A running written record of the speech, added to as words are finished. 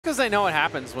Because they know what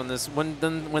happens when this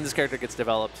character gets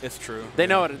developed. It's true. They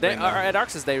know it. They know. At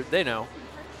Arxis, they know.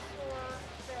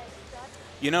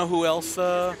 You know who else?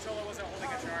 Gotcha.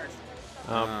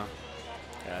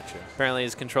 Apparently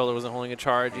his controller wasn't holding a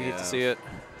charge. You hate to see it.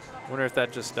 Wonder if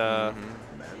that just. I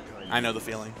know the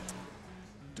feeling.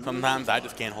 Sometimes I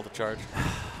just can't hold a charge.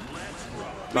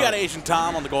 We got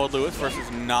asiantom on the Gold Lewis versus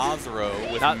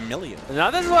Nohzro with Million.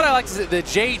 Now this is what I like to see. The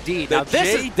JD. Now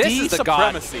this is the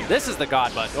supremacy. God. This is the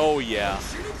God button. Oh yeah.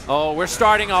 Oh, we're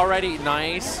starting already.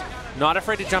 Nice. Not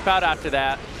afraid to jump out after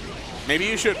that. Maybe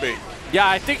you should be. Yeah,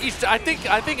 I think he's. I think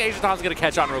asiantom's gonna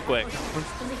catch on real quick.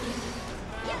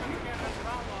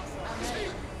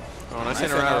 Oh, nice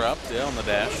interrupt. Yeah, on the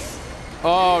dash.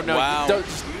 Oh no! Wow.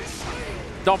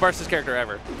 Don't burst his character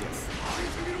ever. Yes.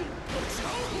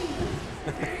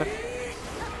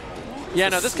 Yeah,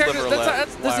 no, this character.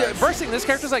 Bursting this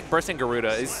character's like bursting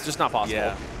Garuda. It's just not possible.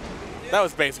 Yeah. That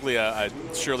was basically a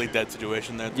surely dead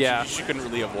situation there. Yeah. She couldn't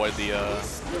really avoid the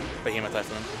Behemoth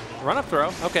Typhoon. Run up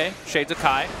throw. Okay. Shades of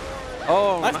Kai.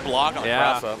 Oh. Nice block on the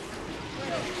cross up.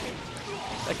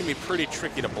 That can be pretty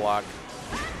tricky to block.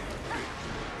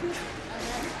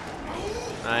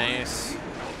 Nice.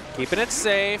 Keeping it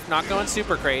safe. Not going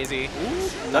super crazy.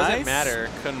 Doesn't matter.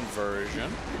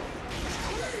 Conversion.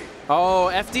 Oh,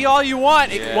 FD all you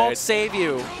want. It won't save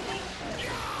you.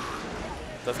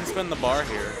 Doesn't spin the bar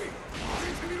here.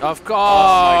 Of course.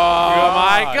 Oh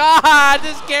my God,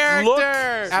 this character. Look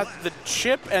at the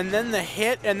chip and then the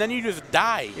hit and then you just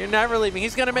die. You're never leaving.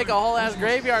 He's going to make a whole ass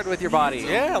graveyard with your body.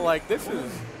 Yeah, like this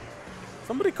is.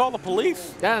 Somebody call the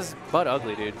police. That's butt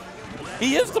ugly, dude.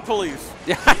 He is the police.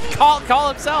 Yeah, call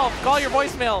himself. Call your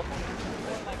voicemail.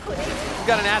 We've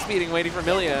got an ass beating waiting for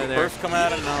Milia in there. First coming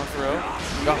out of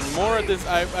Nohzro. More of this.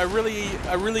 I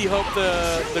really hope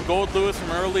the Gold Lewis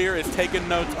from earlier is taking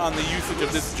notes on the usage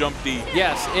of this jump D.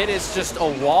 Yes, it is just a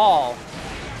wall.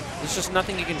 There's just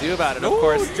nothing you can do about it, of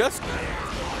course. Just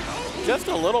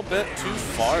a little bit too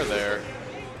far there.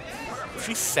 If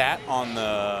she sat on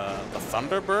the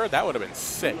Thunderbird, that would have been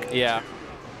sick. Yeah,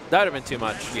 that would have been too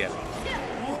much. Yeah.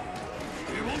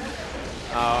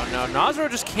 Oh no, Nohzro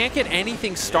just can't get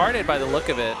anything started by the look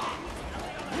of it.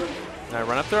 All right,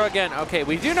 run up throw again. Okay,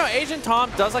 we do know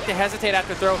asiantom does like to hesitate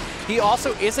after throw. He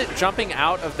also isn't jumping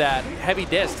out of that heavy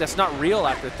disc. That's not real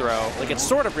after throw. Like it's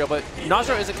sort of real, but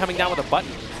Nohzro isn't coming down with a button.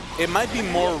 It might be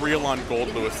more real on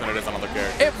Gold Lewis than it is on other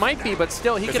characters. It might be, but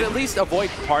still, he could at least avoid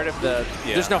part of the.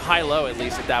 Yeah. There's no high-low at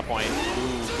least at that point.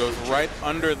 Ooh, goes right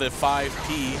under the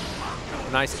 5P.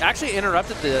 Nice. Actually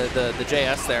interrupted the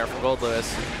JS there for Gold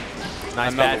Lewis.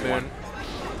 Nice bad moon.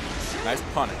 Nice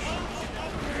punish.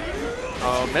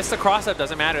 Oh, missed the cross-up.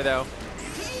 Doesn't matter, though.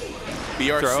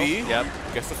 BRC. Throw. Yep.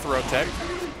 Gets the throw tech.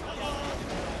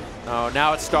 Oh,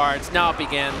 now it starts. Now it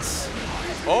begins.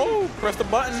 Oh, press the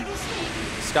button.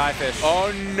 Skyfish.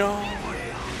 Oh, no.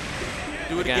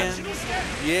 Do it again.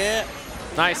 Yeah.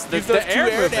 Nice. The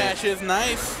air dashes.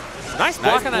 Nice. Nice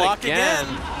block on that again.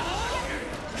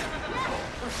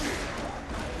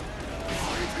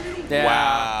 Yeah.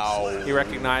 Wow. He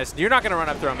recognized. You're not going to run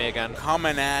up throw me again.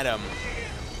 Coming at him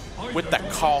with the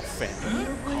coffin.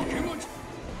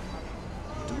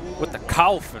 With the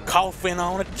coffin. Coffin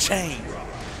on a chain.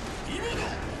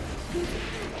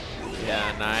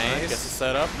 Yeah, nice. Gets the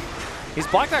setup. He's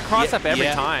blocked that cross-up every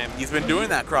time. He's been doing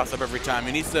that cross-up every time.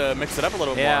 He needs to mix it up a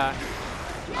little bit more.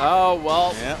 Oh,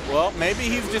 well. Yeah, well, maybe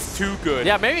he's just too good.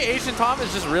 Yeah, maybe asiantom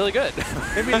is just really good.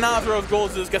 Maybe Nohzro's goal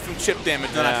is just get some chip damage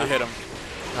and actually hit him.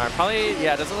 All right, probably,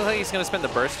 yeah, it doesn't look like he's going to spend the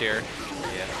burst here.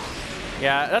 Yeah.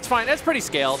 Yeah, that's fine. That's pretty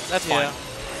scaled. That's fine.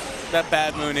 That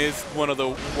bad moon is one of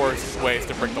the worst ways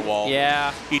to break the wall.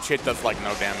 Yeah. Each hit does, like,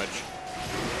 no damage.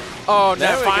 Oh,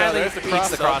 no, finally eats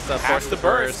the cross-up. Force the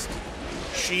burst.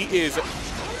 She is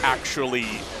actually...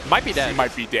 Might be dead. She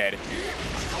might be dead.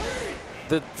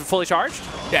 The fully charged?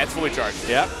 Yeah, it's fully charged.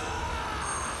 Yep.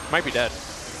 Might be dead.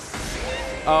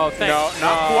 Oh, thanks. No,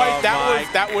 not quite.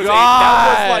 That was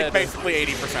like basically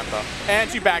 80% though. And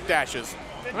she backdashes.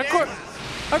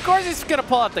 Of course he's gonna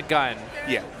pull out the gun.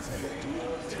 Yeah.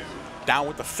 Down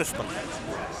with the system.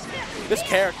 This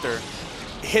character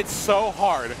hits so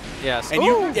hard. Yes. And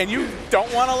you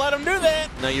don't want to let him do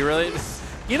that. No, you really.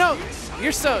 You know,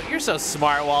 you're so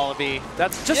smart, Wallaby.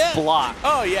 That's just block.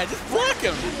 Oh yeah, just block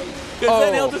him. Because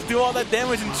then he'll just do all that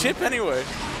damage and chip anyway.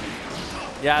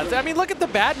 Yeah, I mean, look at the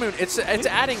bad moon. It's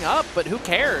adding up, but who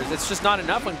cares? It's just not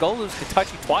enough when Gold Lewis can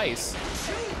touch you twice.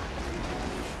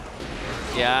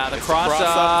 Yeah, the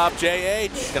cross-up. JH.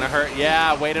 It's going to hurt.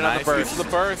 Yeah, waiting on the burst. The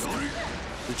burst.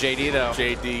 The JD, though.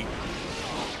 JD.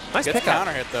 Nice Gets pickup.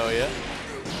 counter hit, though, yeah.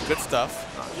 Good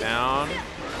stuff. Knockdown.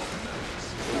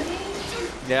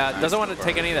 Yeah, doesn't want to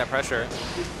take any of that pressure.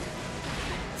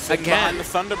 Again, the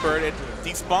Thunderbird, it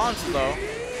despawns though.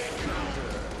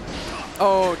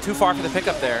 Oh, too far for the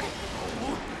pickup there.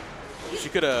 She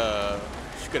could have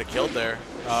killed there.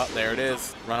 Oh, there it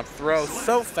is. Run up throw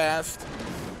so fast.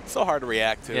 So hard to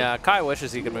react to. Yeah, Kai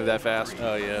wishes he could move that fast.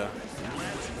 Oh, yeah.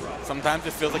 Sometimes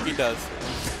it feels like he does.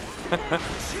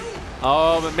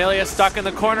 Oh, Amelia's stuck in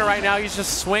the corner right now. He's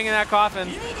just swinging that coffin.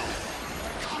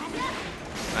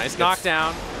 Nice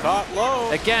knockdown. Caught low.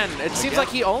 Again, it seems like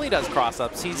he only does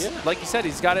cross-ups. He's, like you said,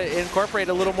 he's got to incorporate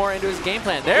a little more into his game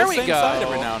plan. There we go. Same side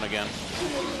every now and again.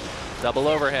 Double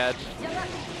overhead.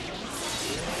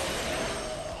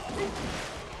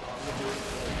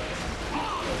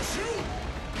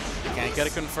 Can't get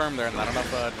it confirmed there, not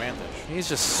enough advantage. He's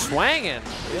just swanging.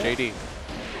 Yeah. JD.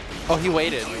 Oh, he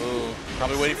waited. Ooh,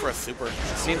 probably waiting for a super.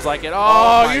 Seems like it.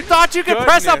 Oh, you thought you could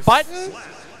press a button?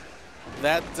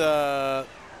 That's a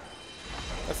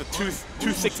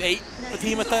 268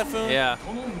 behemoth typhoon. Yeah.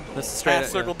 This is straight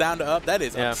circle down to up. That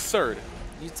is absurd.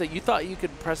 You thought you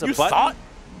could press a button? Thought?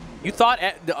 You thought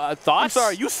thoughts? I'm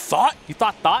sorry, you thought? You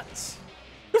thought thoughts?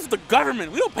 This is the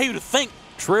government. We don't pay you to think.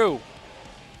 True.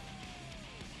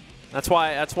 That's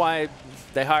why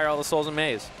they hire all the souls in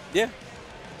Maze. Yeah.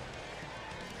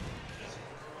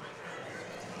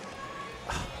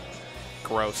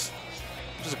 Gross.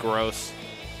 Just gross.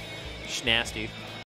 Nasty.